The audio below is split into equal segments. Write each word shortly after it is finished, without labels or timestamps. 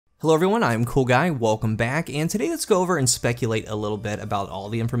Hello everyone, I'm CoolGuy, welcome back, and today let's go over and speculate a little bit about all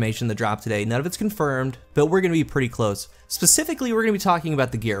the information that dropped today. None of it's confirmed, but we're going to be pretty close. Specifically, we're going to be talking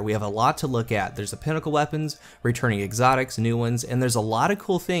about the gear. We have a lot to look at. There's the pinnacle weapons, returning exotics, new ones, and there's a lot of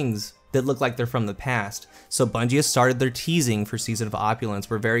cool things that look like they're from the past. So Bungie has started their teasing for Season of Opulence.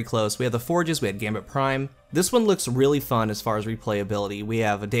 We're very close. We have the Forges, we had Gambit Prime. This one looks really fun as far as replayability. We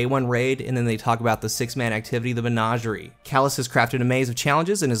have a day one raid, and then they talk about the 6-man activity, the Menagerie. Callus has crafted a maze of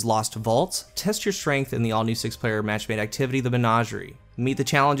challenges in his Lost Vaults. Test your strength in the all-new 6-player match-made activity, the Menagerie. Meet the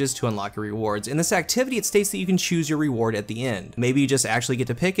challenges to unlock your rewards. In this activity, it states that you can choose your reward at the end. Maybe you just actually get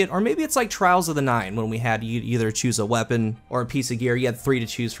to pick it, or maybe it's like Trials of the 9, when we had you either choose a weapon or a piece of gear. You had 3 to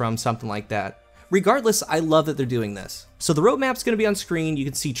choose from, something like that. Regardless, I love that they're doing this. So the roadmap's going to be on screen. You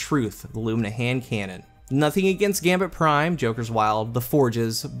can see Truth, the Lumina hand cannon. Nothing against Gambit Prime, Joker's Wild, the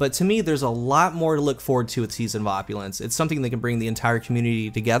Forges, but to me there's a lot more to look forward to with Season of Opulence. It's something that can bring the entire community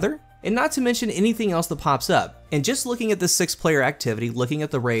together, and not to mention anything else that pops up. And just looking at this 6-player activity, looking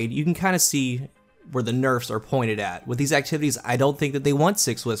at the raid, you can kind of see where the nerfs are pointed at. With these activities, I don't think that they want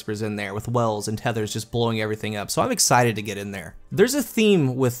 6 Whispers in there with wells and tethers just blowing everything up, so I'm excited to get in there. There's a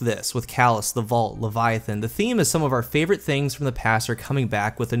theme with this, with Callus, the Vault, Leviathan. The theme is some of our favorite things from the past are coming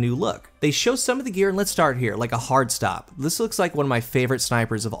back with a new look. They show some of the gear, and let's start here, like a hard stop. This looks like one of my favorite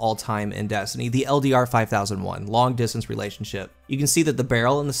snipers of all time in Destiny, the LDR 5001, long distance relationship. You can see that the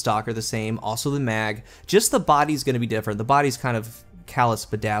barrel and the stock are the same, also the mag, just the body's gonna be different. The body's kind of Callus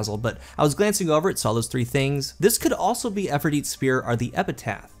bedazzled, but I was glancing over it, saw those 3 things. This could also be Aphrodite's Spear or the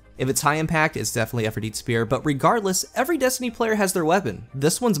Epitaph. If it's high impact, it's definitely Aphrodite's Spear, but regardless, every Destiny player has their weapon.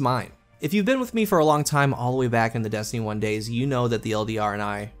 This one's mine. If you've been with me for a long time, all the way back in the Destiny 1 days, you know that the LDR and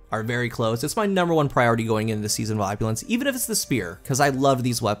I are very close. It's my #1 priority going into Season of Opulence, even if it's the Spear, because I love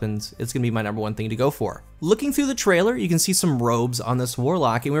these weapons. It's going to be my #1 thing to go for. Looking through the trailer, you can see some robes on this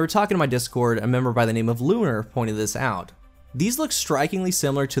Warlock, and we were talking in my Discord, a member by the name of Lunar pointed this out. These look strikingly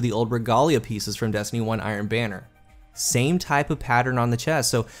similar to the old Regalia pieces from Destiny 1 Iron Banner. Same type of pattern on the chest,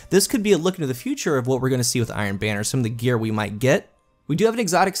 so this could be a look into the future of what we're going to see with Iron Banner, some of the gear we might get. We do have an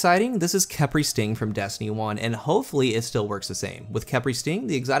exotic sighting. This is Khepri Sting from Destiny 1, and hopefully it still works the same. With Khepri Sting,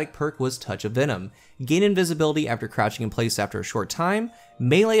 the exotic perk was Touch of Venom. Gain invisibility after crouching in place after a short time.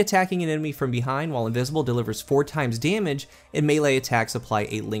 Melee attacking an enemy from behind while invisible delivers 4 times damage, and melee attacks apply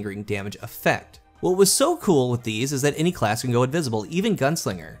a lingering damage effect. What was so cool with these is that any class can go invisible, even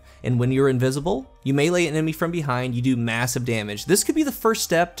Gunslinger. And when you're invisible, you melee an enemy from behind, you do massive damage. This could be the first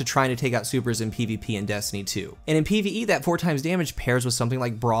step to trying to take out supers in PvP in Destiny 2. And in PvE, that 4 times damage pairs with something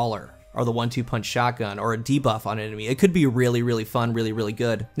like Brawler, or the 1-2 punch shotgun, or a debuff on an enemy. It could be really, really fun, really, really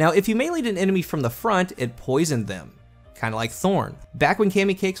good. Now, if you meleeed an enemy from the front, it poisoned them. Kind of like Thorn. Back when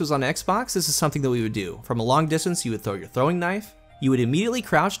Cammy Cakes was on Xbox, this is something that we would do. From a long distance, you would throw your throwing knife, you would immediately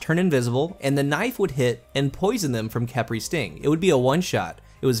crouch, turn invisible, and the knife would hit and poison them from Khepri Sting. It would be a one-shot.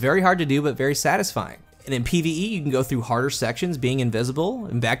 It was very hard to do, but very satisfying. And in PvE, you can go through harder sections being invisible,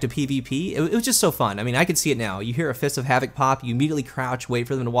 and back to PvP. It was just so fun. I mean, I could see it now. You hear a Fist of Havoc pop, you immediately crouch, wait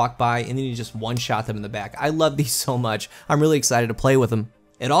for them to walk by, and then you just one-shot them in the back. I love these so much. I'm really excited to play with them.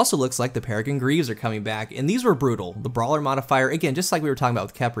 It also looks like the Peregrine Greaves are coming back, and these were brutal. The Brawler modifier, again, just like we were talking about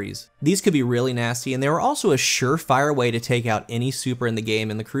with Khepri's. These could be really nasty, and they were also a surefire way to take out any super in the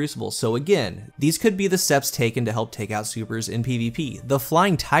game in the Crucible. So again, these could be the steps taken to help take out supers in PvP. The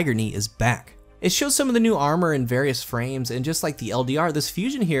Flying Tiger Knee is back. It shows some of the new armor in various frames, and just like the LDR, this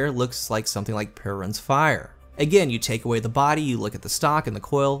fusion here looks like something like Perrin's Fire. Again, you take away the body, you look at the stock and the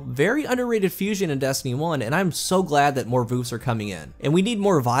coil. Very underrated fusion in Destiny 1, and I'm so glad that more VOOFs are coming in. And we need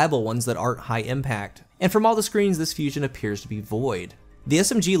more viable ones that aren't high impact. And from all the screens, this fusion appears to be void. The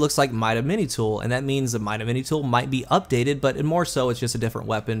SMG looks like Mida Mini Tool, and that means the Mida Mini Tool might be updated, but more so it's just a different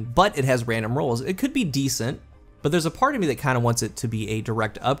weapon, but it has random rolls. It could be decent, but there's a part of me that kind of wants it to be a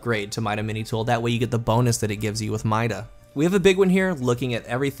direct upgrade to Mida Mini Tool. That way you get the bonus that it gives you with Mida. We have a big one here, looking at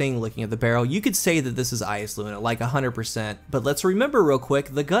everything, looking at the barrel. You could say that this is Eyasluna, like 100%, but let's remember real quick,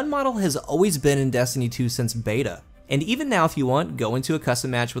 the gun model has always been in Destiny 2 since beta. And even now, if you want, go into a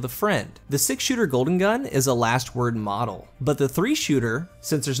custom match with a friend. The 6-shooter Golden Gun is a last word model, but the 3-shooter,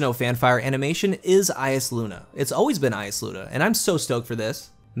 since there's no fanfire animation, is Eyasluna. It's always been Eyasluna, and I'm so stoked for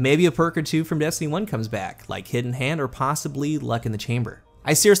this. Maybe a perk or 2 from Destiny 1 comes back, like Hidden Hand or possibly Luck in the Chamber.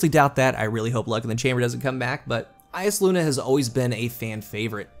 I seriously doubt that. I really hope Luck in the Chamber doesn't come back, but Eyasluna has always been a fan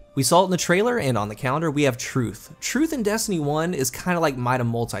favorite. We saw it in the trailer and on the calendar, we have Truth. Truth in Destiny 1 is kind of like Mida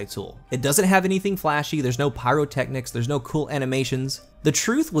multi-tool. It doesn't have anything flashy, there's no pyrotechnics, there's no cool animations. The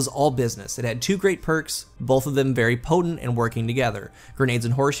Truth was all business. It had 2 great perks, both of them very potent and working together. Grenades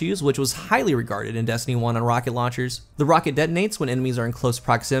and Horseshoes, which was highly regarded in Destiny 1 on rocket launchers. The rocket detonates when enemies are in close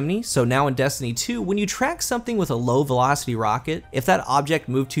proximity, so now in Destiny 2, when you track something with a low velocity rocket, if that object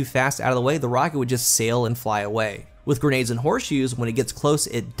moved too fast out of the way, the rocket would just sail and fly away. With Grenades and Horseshoes, when it gets close,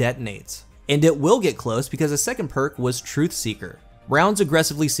 it detonates. And it will get close because the second perk was Truth Seeker. Rounds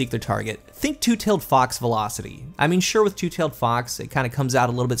aggressively seek their target. Think Two-Tailed Fox velocity. I mean, sure, with Two-Tailed Fox, it kind of comes out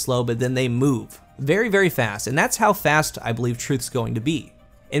a little bit slow, but then they move very, very fast, and that's how fast I believe Truth's going to be.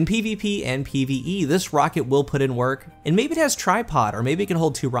 In PvP and PvE, this rocket will put in work, and maybe it has tripod, or maybe it can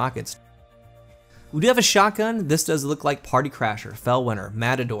hold 2 rockets. We do have a shotgun. This does look like Party Crasher, Fellwinter,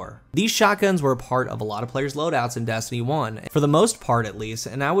 Matador. These shotguns were a part of a lot of players' loadouts in Destiny 1, for the most part at least,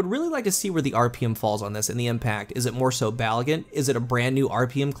 and I would really like to see where the RPM falls on this and the impact. Is it more so Balligant? Is it a brand new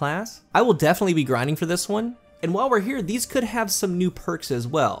RPM class? I will definitely be grinding for this one, and while we're here, these could have some new perks as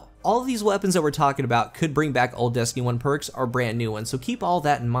well. All of these weapons that we're talking about could bring back old Destiny 1 perks or brand new ones, so keep all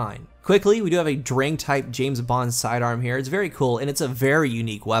that in mind. Quickly, we do have a Drang type James Bond sidearm here. It's very cool, and it's a very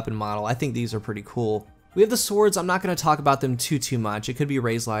unique weapon model. I think these are pretty cool. We have the swords. I'm not going to talk about them too much. It could be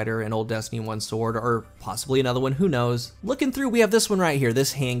Raise Lighter, an old Destiny 1 sword, or possibly another one, who knows. Looking through, we have this one right here,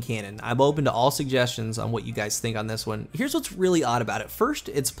 this hand cannon. I'm open to all suggestions on what you guys think on this one. Here's what's really odd about it. First,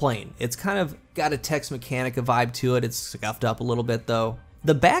 it's plain. It's kind of got a Tex Mechanica vibe to it. It's scuffed up a little bit though.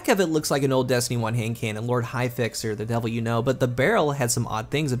 The back of it looks like an old Destiny 1 hand cannon, Lord Highfixer, the devil you know, but the barrel had some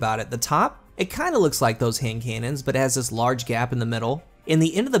odd things about it. The top, it kind of looks like those hand cannons, but it has this large gap in the middle. And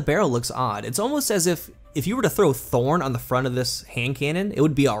the end of the barrel looks odd. It's almost as if you were to throw Thorn on the front of this hand cannon, it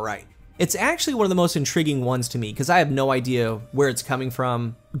would be alright. It's actually one of the most intriguing ones to me, because I have no idea where it's coming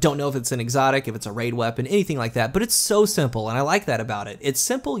from, don't know if it's an exotic, if it's a raid weapon, anything like that, but it's so simple, and I like that about it. It's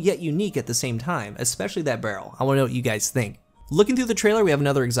simple yet unique at the same time, especially that barrel. I want to know what you guys think. Looking through the trailer, we have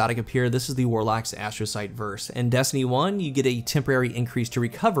another exotic appear. This is the Warlock's Astrocyte verse. In Destiny 1, you get a temporary increase to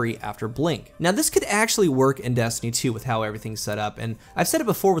recovery after Blink. Now this could actually work in Destiny 2 with how everything's set up, and I've said it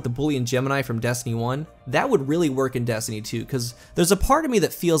before with the Boolean Gemini from Destiny 1, that would really work in Destiny 2, because there's a part of me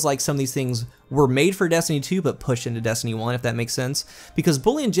that feels like some of these things were made for Destiny 2 but pushed into Destiny 1, if that makes sense, because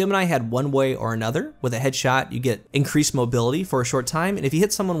Boolean Gemini had one way or another. With a headshot, you get increased mobility for a short time, and if you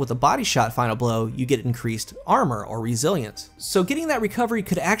hit someone with a body shot final blow, you get increased armor or resilience. So getting that recovery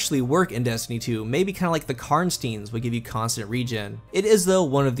could actually work in Destiny 2, maybe kind of like the Karnsteins would give you constant regen. It is though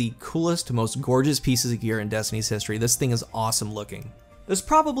one of the coolest, most gorgeous pieces of gear in Destiny's history. This thing is awesome looking. There's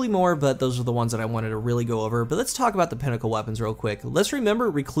probably more, but those are the ones that I wanted to really go over. But let's talk about the pinnacle weapons real quick. Let's remember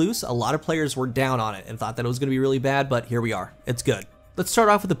Recluse, a lot of players were down on it and thought that it was going to be really bad, but here we are. It's good. Let's start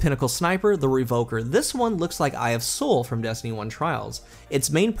off with the Pinnacle Sniper, the Revoker. This one looks like Eye of Soul from Destiny 1 Trials. Its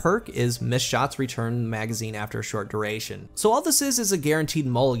main perk is missed shots return magazine after a short duration. So all this is a guaranteed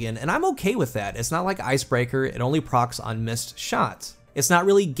mulligan, and I'm okay with that. It's not like Icebreaker, it only procs on missed shots. It's not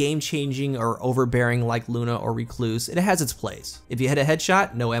really game-changing or overbearing like Luna or Recluse. It has its place. If you hit a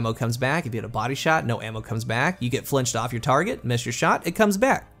headshot, no ammo comes back. If you hit a body shot, no ammo comes back. You get flinched off your target, miss your shot, it comes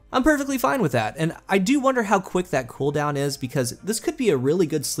back. I'm perfectly fine with that, and I do wonder how quick that cooldown is, because this could be a really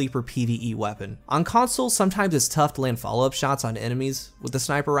good sleeper PvE weapon. On console, sometimes it's tough to land follow-up shots on enemies with the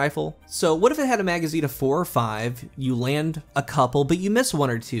sniper rifle. So what if it had a magazine of 4 or 5, you land a couple, but you miss 1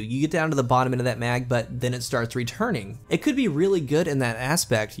 or 2, you get down to the bottom end of that mag, but then it starts returning. It could be really good in that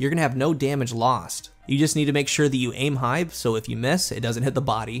aspect. You're gonna have no damage lost. You just need to make sure that you aim high, so if you miss, it doesn't hit the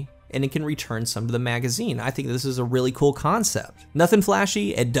body, and it can return some to the magazine. I think this is a really cool concept. Nothing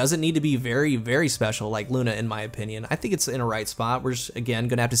flashy, it doesn't need to be very, very special like Luna in my opinion. I think it's in a right spot. We're just, again,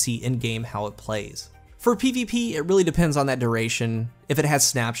 gonna have to see in-game how it plays. For PvP, it really depends on that duration, if it has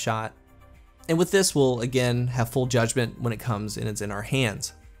snapshot, and with this we'll, again, have full judgment when it comes and it's in our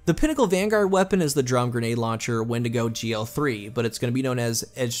hands. The Pinnacle Vanguard weapon is the drum grenade launcher Wendigo GL3, but it's going to be known as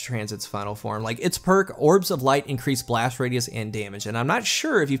Edge Transit's final form. Like its perk, Orbs of Light increase blast radius and damage, and I'm not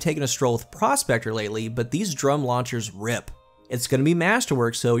sure if you've taken a stroll with Prospector lately, but these drum launchers rip. It's going to be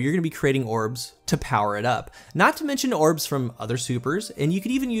Masterwork, so you're going to be creating orbs to power it up. Not to mention orbs from other supers, and you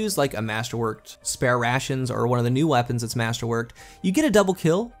could even use like a Masterworked Spare Rations or one of the new weapons that's Masterworked. You get a double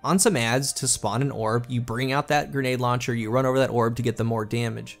kill on some ads to spawn an orb, you bring out that grenade launcher, you run over that orb to get the more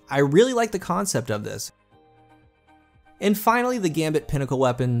damage. I really like the concept of this. And finally, the Gambit Pinnacle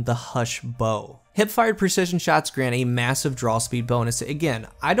weapon, the Hush Bow. Hip-fired precision shots grant a massive draw speed bonus. Again,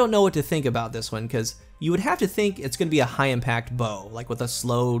 I don't know what to think about this one, because you would have to think it's going to be a high-impact bow, like with a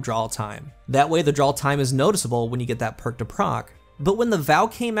slow draw time. That way the draw time is noticeable when you get that perk to proc, But when the Vow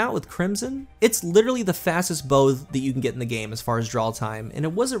came out with Crimson, it's literally the fastest bow that you can get in the game as far as draw time, and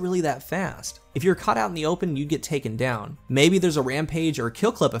it wasn't really that fast. If you're caught out in the open, you'd get taken down. Maybe there's a rampage or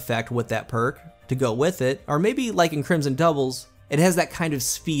kill clip effect with that perk to go with it, or maybe like in Crimson Doubles, it has that kind of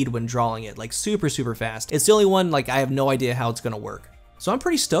speed when drawing it, like super fast. It's the only one, like, I have no idea how it's gonna work. So I'm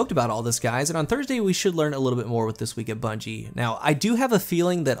pretty stoked about all this, guys, and on Thursday we should learn a little bit more with This Week at Bungie. Now, I do have a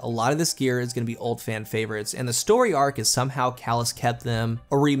feeling that a lot of this gear is going to be old fan favorites, and the story arc is somehow Callus kept them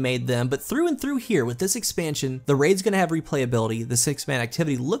or remade them, but through and through here, with this expansion, the raid's going to have replayability, the 6-man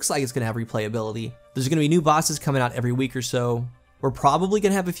activity looks like it's going to have replayability, there's going to be new bosses coming out every week or so, we're probably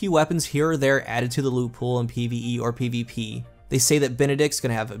going to have a few weapons here or there added to the loot pool in PvE or PvP. They say that Benedict's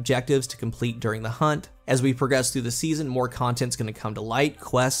going to have objectives to complete during the hunt. As we progress through the season, more content's going to come to light,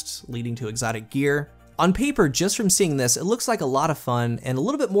 quests leading to exotic gear. On paper, just from seeing this, it looks like a lot of fun and a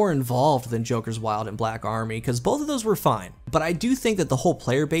little bit more involved than Joker's Wild and Black Army, because both of those were fine. But I do think that the whole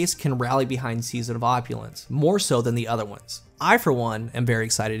player base can rally behind Season of Opulence, more so than the other ones. I, for one, am very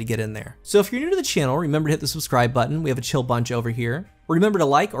excited to get in there. So if you're new to the channel, remember to hit the subscribe button. We have a chill bunch over here. Remember to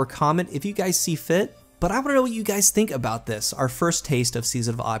like or comment if you guys see fit. But I want to know what you guys think about this, our first taste of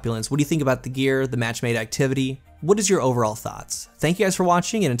Season of Opulence. What do you think about the gear, the match-made activity? What is your overall thoughts? Thank you guys for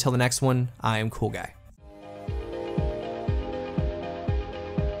watching, and until the next one, I am CoolGuy.